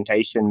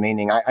fragmentation,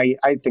 meaning I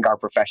think our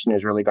profession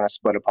is really going to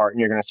split apart, and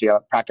you're going to see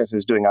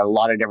practices doing a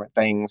lot of different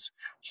things,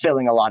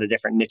 filling a lot of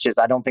different niches.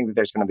 I don't think that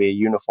there's going to be a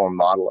uniform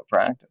model of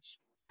practice.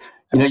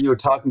 You were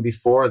talking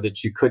before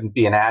that you couldn't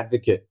be an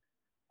advocate.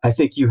 I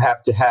think you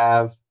have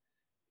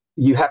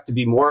to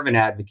be more of an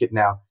advocate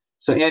now.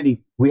 So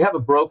Andy, we have a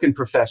broken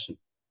profession.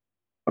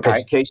 Okay.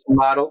 Education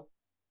model,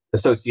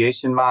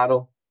 association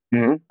model,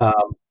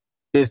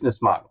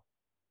 business model.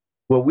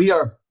 Well,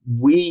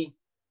 we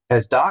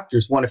as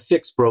doctors want to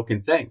fix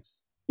broken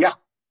things. Yeah.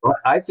 Well,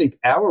 I think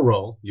our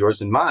role,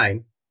 yours and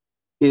mine,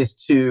 is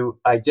to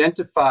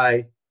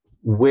identify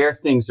where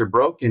things are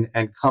broken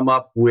and come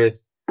up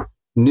with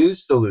new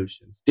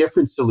solutions,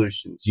 different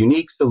solutions,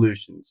 unique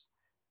solutions,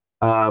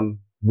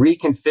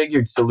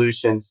 reconfigured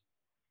solutions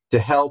to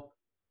help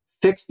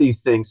fix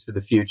these things for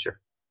the future.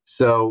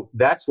 So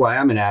that's why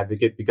I'm an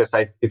advocate, because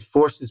it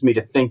forces me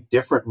to think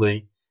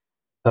differently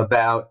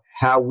about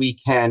how we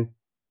can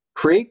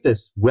create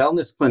this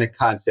wellness clinic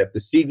concept, the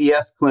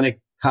CVS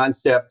clinic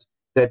concept,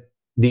 that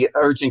the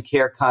urgent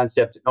care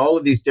concept, and all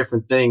of these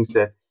different things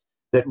that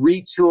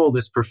retool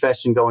this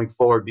profession going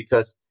forward,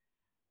 because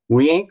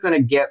we ain't going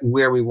to get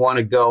where we want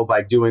to go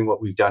by doing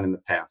what we've done in the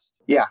past.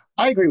 Yeah,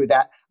 I agree with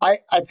that. I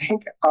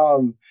think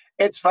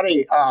it's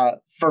funny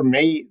for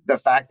me, the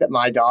fact that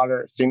my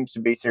daughter seems to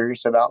be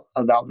serious about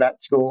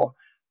vet school.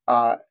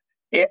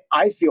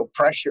 I feel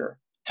pressure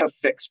to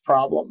fix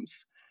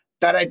problems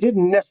that I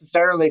didn't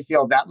necessarily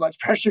feel that much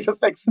pressure to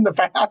fix in the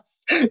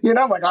past.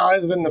 I'm like, oh,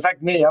 this doesn't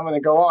affect me, I'm going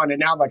to go on. And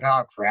now I'm like,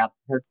 oh crap,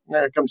 here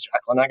comes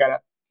Jacqueline.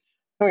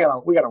 We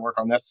gotta work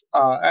on this.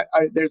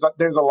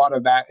 There's a lot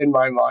of that in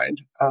my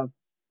mind.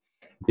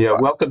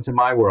 Welcome to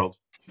my world.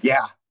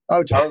 Yeah.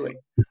 Oh, totally.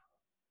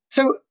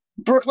 So,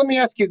 Brooke, let me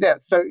ask you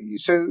this.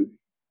 So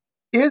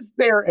Is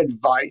there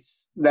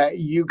advice that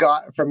you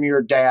got from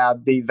your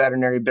dad, the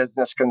veterinary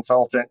business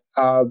consultant,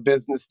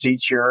 business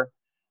teacher,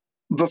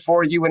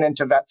 before you went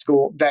into vet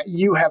school that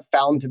you have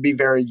found to be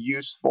very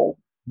useful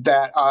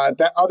that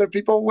that other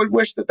people would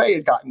wish that they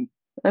had gotten?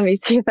 Let me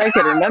see if I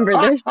could remember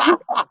this. I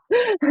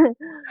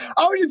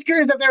was just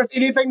curious if there was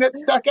anything that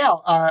stuck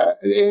out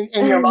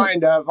in your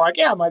mind of like,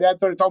 yeah, my dad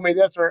sort of told me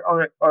this,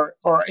 or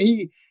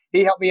he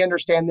helped me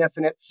understand this,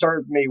 and it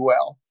served me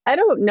well. I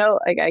don't know.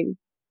 Like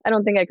I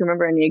don't think I can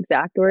remember any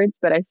exact words,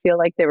 but I feel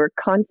like there were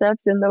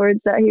concepts in the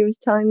words that he was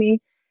telling me.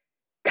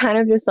 Kind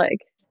of just like,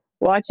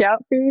 watch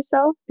out for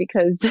yourself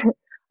because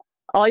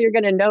all you're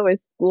gonna know is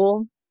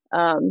school.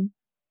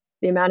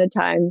 The amount of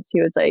times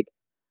he was like,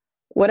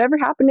 whatever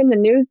happened in the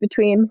news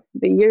between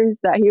the years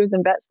that he was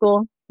in vet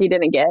school, he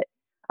didn't get.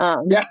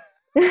 Yeah.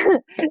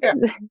 Yeah.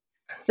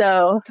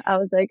 So I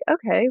was like,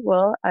 okay,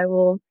 well, I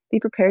will be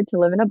prepared to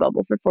live in a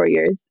bubble for 4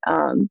 years.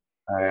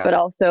 Yeah. But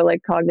also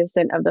like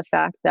cognizant of the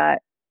fact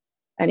that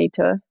I need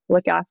to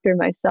look after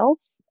myself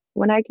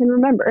when I can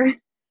remember.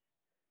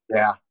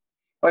 Yeah.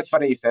 Well, it's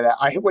funny you say that.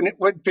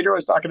 When Peter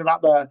was talking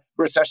about the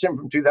recession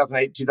from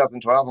 2008,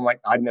 2012, I'm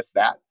like, I missed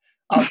that.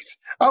 I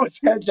was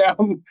head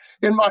down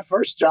in my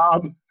first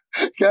job,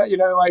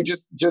 like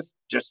just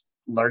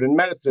learning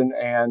medicine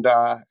and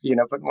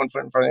putting one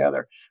foot in front of the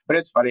other. But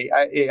it's funny.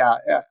 I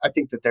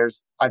think that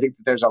there's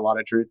a lot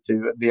of truth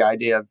to the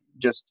idea of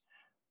just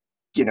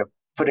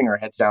putting our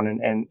heads down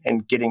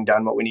and getting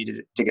done what we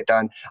needed to get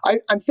done.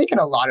 I'm thinking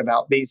a lot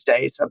about these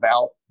days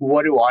about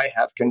what do I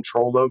have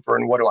control over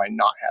and what do I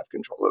not have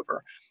control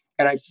over.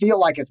 And I feel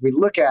like if we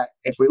look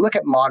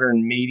at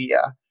modern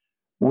media,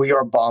 we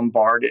are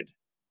bombarded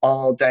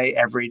all day,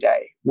 every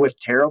day with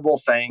terrible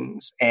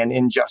things and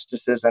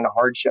injustices and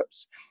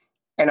hardships.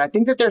 And I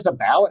think that there's a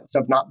balance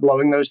of not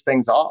blowing those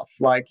things off.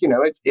 Like,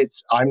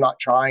 I'm not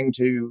trying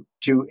to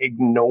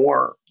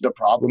ignore the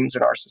problems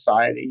in our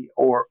society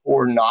or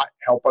not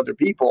help other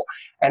people.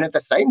 And at the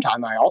same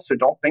time, I also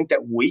don't think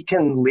that we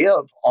can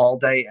live all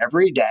day,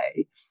 every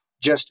day,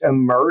 just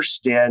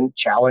immersed in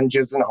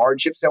challenges and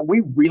hardships that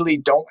we really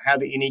don't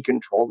have any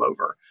control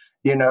over.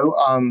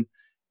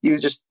 You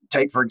just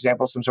take, for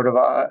example, some sort of,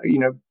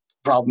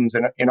 problems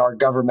in our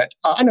government.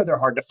 I know they're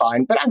hard to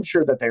find, but I'm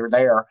sure that they're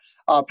there.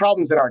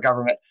 Problems in our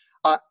government.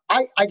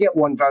 I get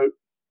one vote,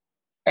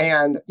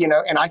 and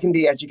I can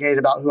be educated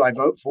about who I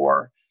vote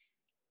for.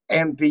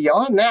 And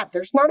beyond that,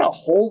 there's not a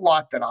whole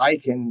lot that I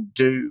can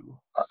do.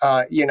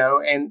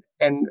 And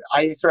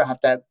I sort of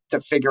have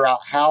to figure out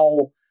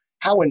how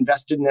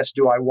invested in this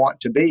do I want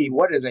to be?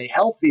 What is a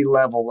healthy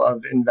level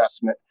of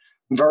investment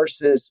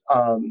versus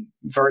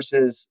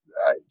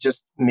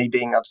just me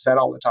being upset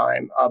all the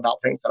time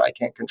about things that I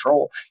can't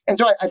control. And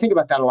so I think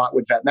about that a lot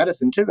with vet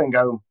medicine too, and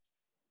go,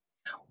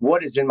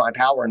 what is in my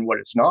power and what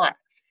is not?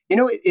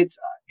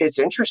 It's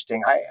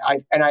interesting. I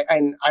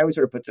always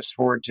sort of put this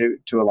forward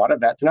to a lot of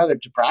vets and other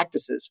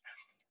practices.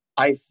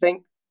 I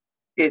think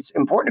it's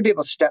important to be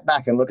able to step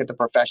back and look at the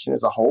profession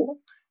as a whole,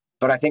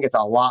 but I think it's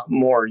a lot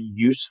more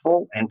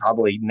useful and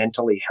probably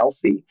mentally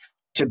healthy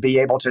to be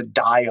able to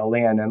dial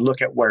in and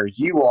look at where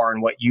you are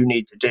and what you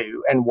need to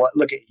do, and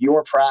look at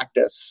your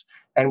practice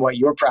and what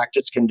your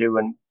practice can do,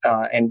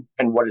 and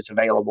what is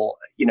available,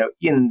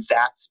 in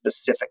that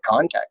specific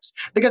context,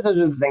 because those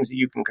are the things that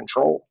you can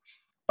control.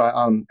 But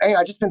anyway,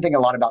 I've just been thinking a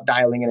lot about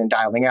dialing in and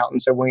dialing out.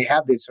 And so when we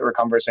have these sort of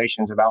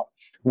conversations about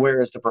where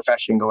is the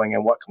profession going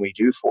and what can we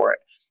do for it,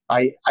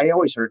 I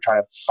always sort of try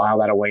to file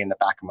that away in the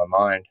back of my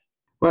mind.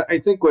 Well, I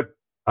think what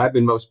I've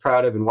been most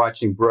proud of in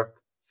watching Brooke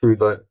through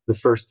the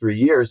first 3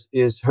 years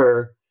is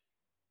her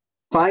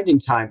finding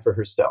time for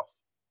herself.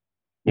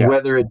 Yeah.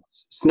 Whether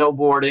it's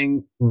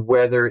snowboarding,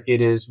 whether it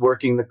is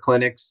working the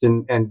clinics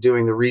and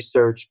doing the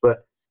research,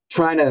 but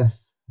trying to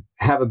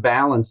have a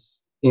balance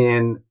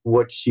in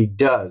what she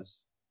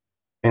does.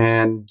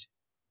 And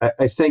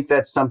I think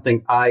that's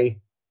something I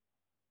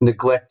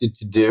neglected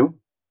to do.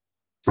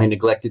 I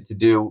neglected to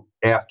do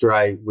after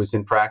I was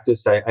in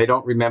practice. I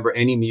don't remember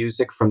any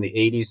music from the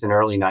 80s and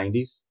early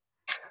 90s.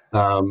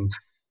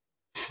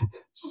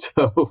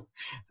 So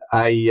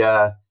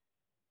I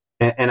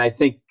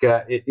think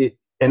it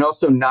and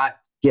also not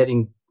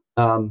getting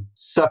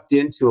sucked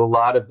into a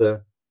lot of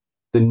the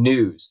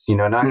news,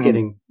 not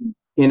getting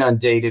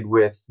inundated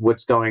with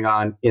what's going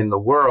on in the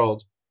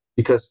world,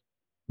 because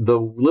the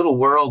little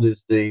world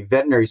is the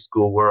veterinary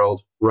school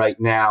world right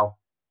now,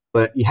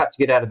 but you have to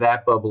get out of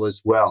that bubble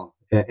as well.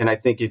 And I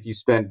think if you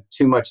spend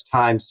too much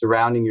time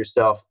surrounding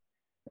yourself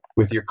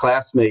with your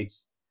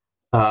classmates,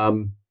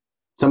 some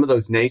of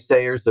those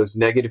naysayers, those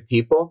negative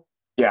people,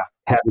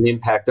 have an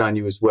impact on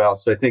you as well.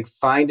 So I think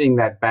finding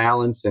that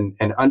balance and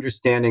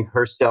understanding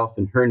herself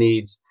and her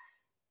needs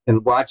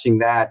and watching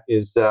that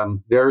is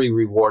very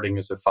rewarding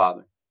as a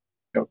father.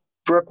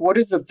 Brooke, what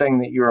is the thing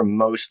that you're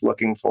most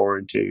looking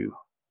forward to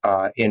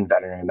in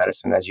veterinary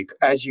medicine as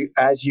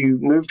you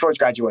move towards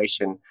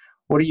graduation?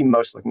 What are you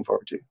most looking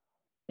forward to?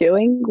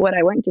 Doing what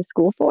I went to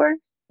school for,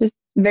 just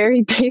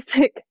very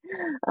basic.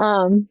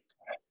 I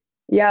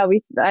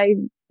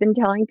been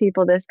telling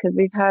people this because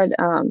we've had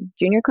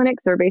junior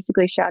clinics. So we're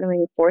basically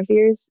shadowing fourth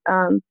years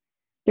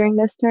during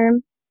this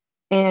term.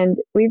 And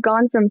we've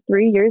gone from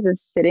 3 years of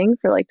sitting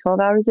for like 12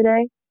 hours a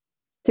day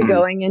to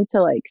going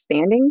into like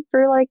standing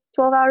for like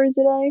 12 hours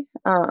a day.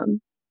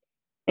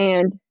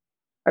 And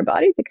our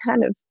bodies are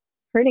kind of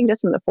hurting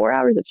just from the 4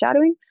 hours of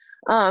shadowing.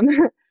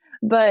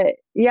 But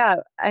yeah,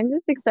 I'm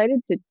just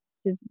excited to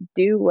just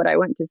do what I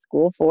went to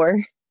school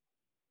for.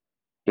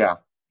 Yeah,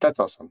 that's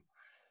awesome.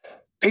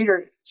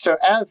 Peter, so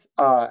as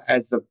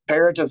the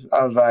parent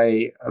of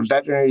a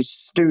veterinary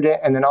student,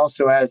 and then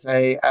also as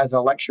a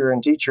lecturer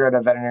and teacher at a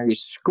veterinary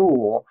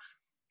school,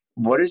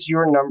 what is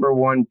your number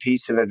one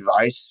piece of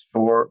advice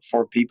for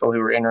people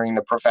who are entering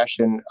the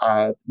profession?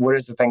 What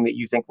is the thing that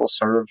you think will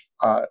serve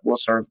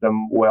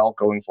them well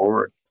going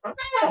forward?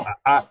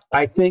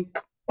 I think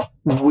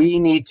we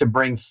need to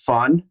bring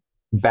fun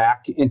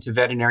back into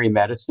veterinary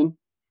medicine.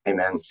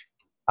 Amen.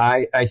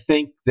 I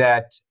think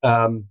that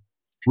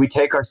we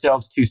take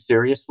ourselves too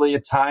seriously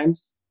at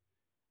times,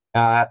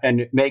 and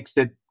it makes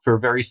it for a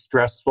very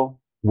stressful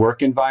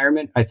work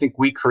environment. I think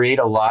we create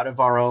a lot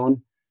of our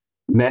own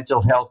mental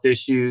health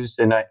issues,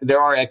 and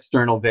there are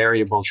external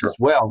variables as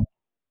well.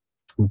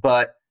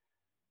 But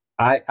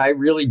I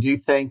really do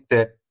think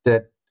that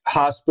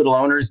hospital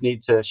owners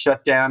need to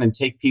shut down and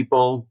take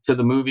people to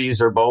the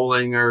movies or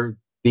bowling or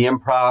the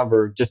improv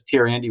or just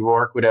hear Andy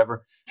Rourke,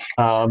 whatever.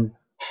 But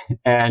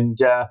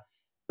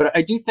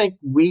I do think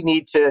we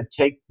need to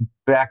take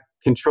back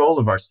control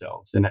of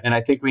ourselves. And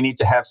I think we need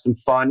to have some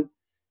fun,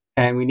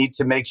 and we need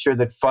to make sure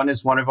that fun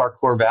is one of our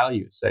core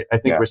values. I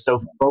think we're so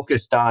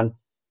focused on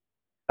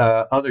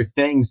other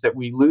things that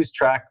we lose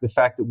track of the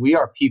fact that we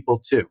are people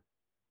too.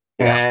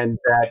 Yeah. And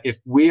that if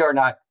we are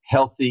not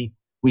healthy,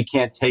 we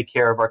can't take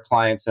care of our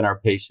clients and our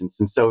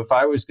patients. And so if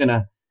I was going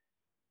to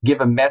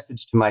give a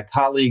message to my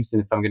colleagues,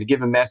 and if I'm going to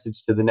give a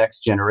message to the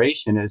next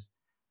generation, is,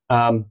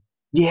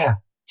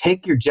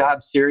 take your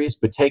job serious,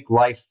 but take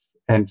life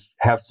and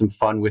have some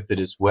fun with it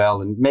as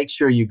well. And make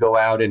sure you go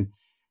out and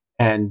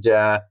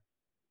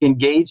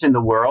engage in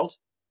the world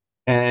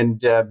and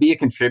be a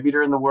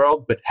contributor in the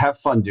world, but have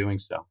fun doing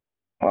so.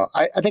 Well,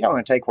 I think I'm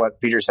going to take what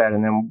Peter said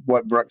and then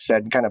what Brooke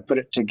said and kind of put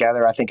it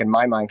together, I think, in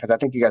my mind, because I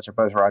think you guys are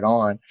both right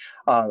on.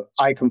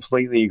 I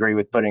completely agree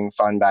with putting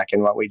fun back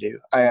in what we do.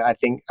 I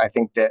think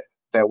that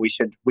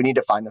we need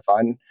to find the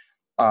fun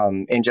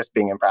in just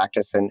being in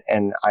practice.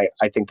 And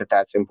I think that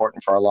that's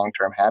important for our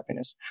long-term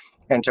happiness.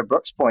 And to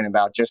Brooke's point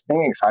about just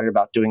being excited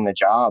about doing the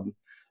job,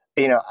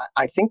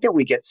 I think that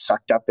we get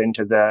sucked up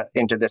into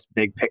this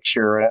big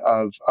picture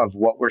of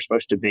what we're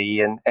supposed to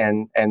be and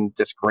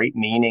this great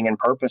meaning and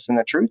purpose. And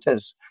the truth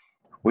is,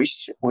 we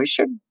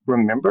should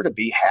remember to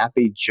be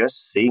happy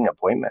just seeing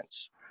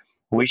appointments.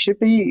 We should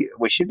be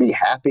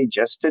happy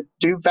just to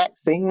do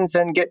vaccines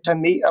and get to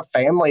meet a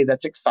family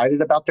that's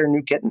excited about their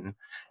new kitten,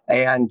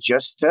 and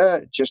just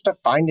to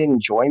find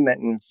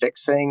enjoyment in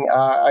fixing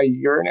a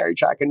urinary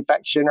tract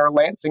infection or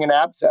lancing an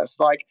abscess.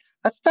 Like,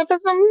 that stuff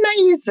is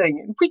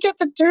amazing. We get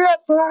to do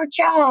that for our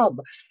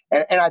job.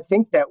 And I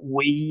think that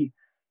we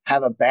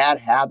have a bad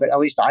habit, at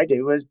least I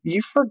do, is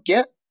you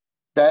forget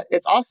that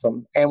it's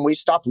awesome. And we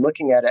stop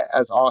looking at it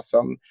as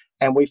awesome.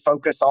 And we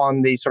focus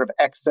on the sort of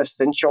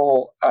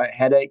existential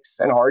headaches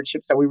and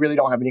hardships that we really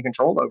don't have any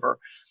control over.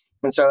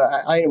 And so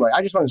anyway,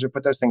 I just wanted to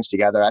put those things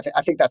together. I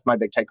think that's my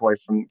big takeaway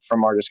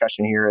from our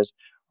discussion here is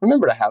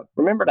remember to have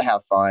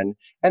fun.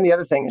 And the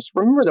other thing is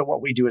remember that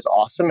what we do is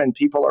awesome and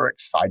people are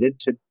excited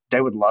they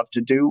would love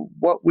to do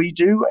what we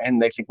do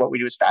and they think what we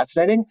do is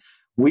fascinating.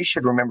 We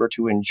should remember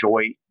to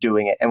enjoy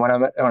doing it. And when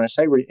I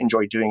say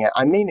enjoy doing it,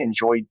 I mean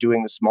enjoy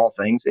doing the small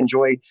things,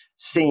 enjoy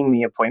seeing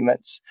the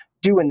appointments,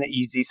 doing the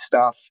easy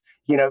stuff,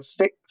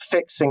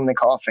 fixing the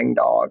coughing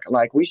dog.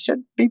 Like, we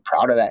should be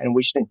proud of that and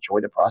we should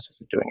enjoy the process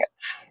of doing it.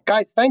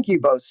 Guys, thank you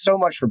both so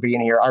much for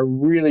being here. I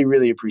really,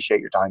 really appreciate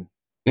your time.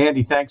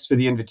 Andy, thanks for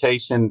the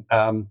invitation.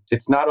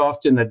 It's not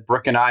often that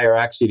Brooke and I are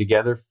actually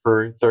together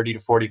for 30 to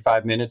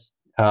 45 minutes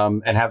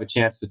and have a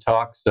chance to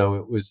talk. So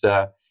it was,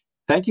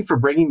 thank you for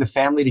bringing the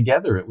family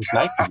together. It was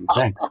nice of you.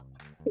 Thanks.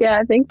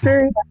 Yeah, thanks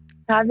for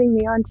having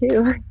me on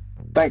too.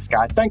 Thanks,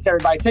 guys. Thanks,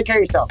 everybody. Take care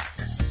of yourself.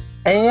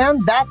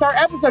 And that's our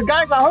episode,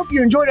 guys. I hope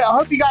you enjoyed it. I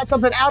hope you got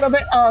something out of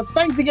it.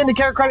 Thanks again to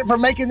Care Credit for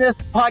making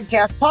this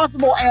podcast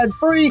possible,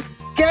 ad-free.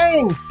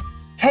 Gang,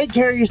 take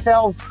care of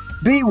yourselves.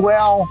 Be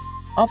well.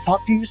 I'll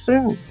talk to you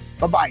soon.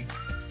 Bye-bye.